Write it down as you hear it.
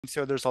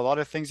So there's a lot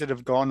of things that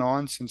have gone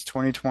on since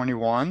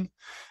 2021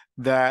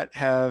 that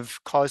have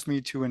caused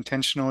me to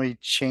intentionally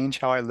change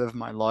how I live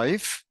my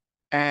life.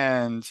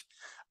 And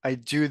I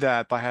do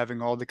that by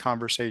having all the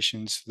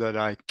conversations that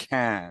I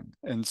can.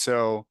 And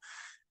so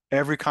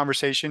every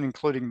conversation,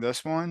 including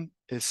this one,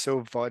 is so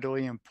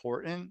vitally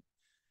important.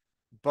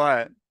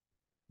 But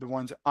the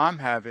ones I'm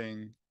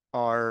having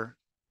are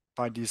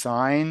by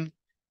design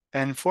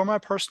and for my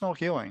personal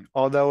healing,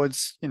 although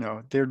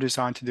they're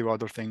designed to do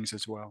other things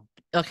as well.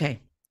 Okay.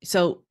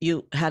 So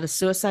you had a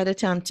suicide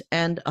attempt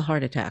and a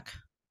heart attack.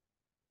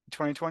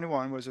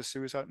 2021 was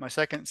my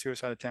second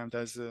suicide attempt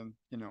as a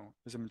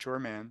mature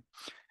man.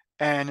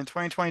 And in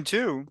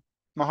 2022,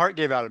 my heart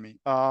gave out of me.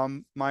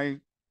 My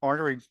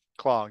artery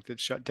clogged, it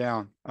shut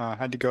down.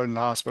 Had to go to the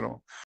hospital.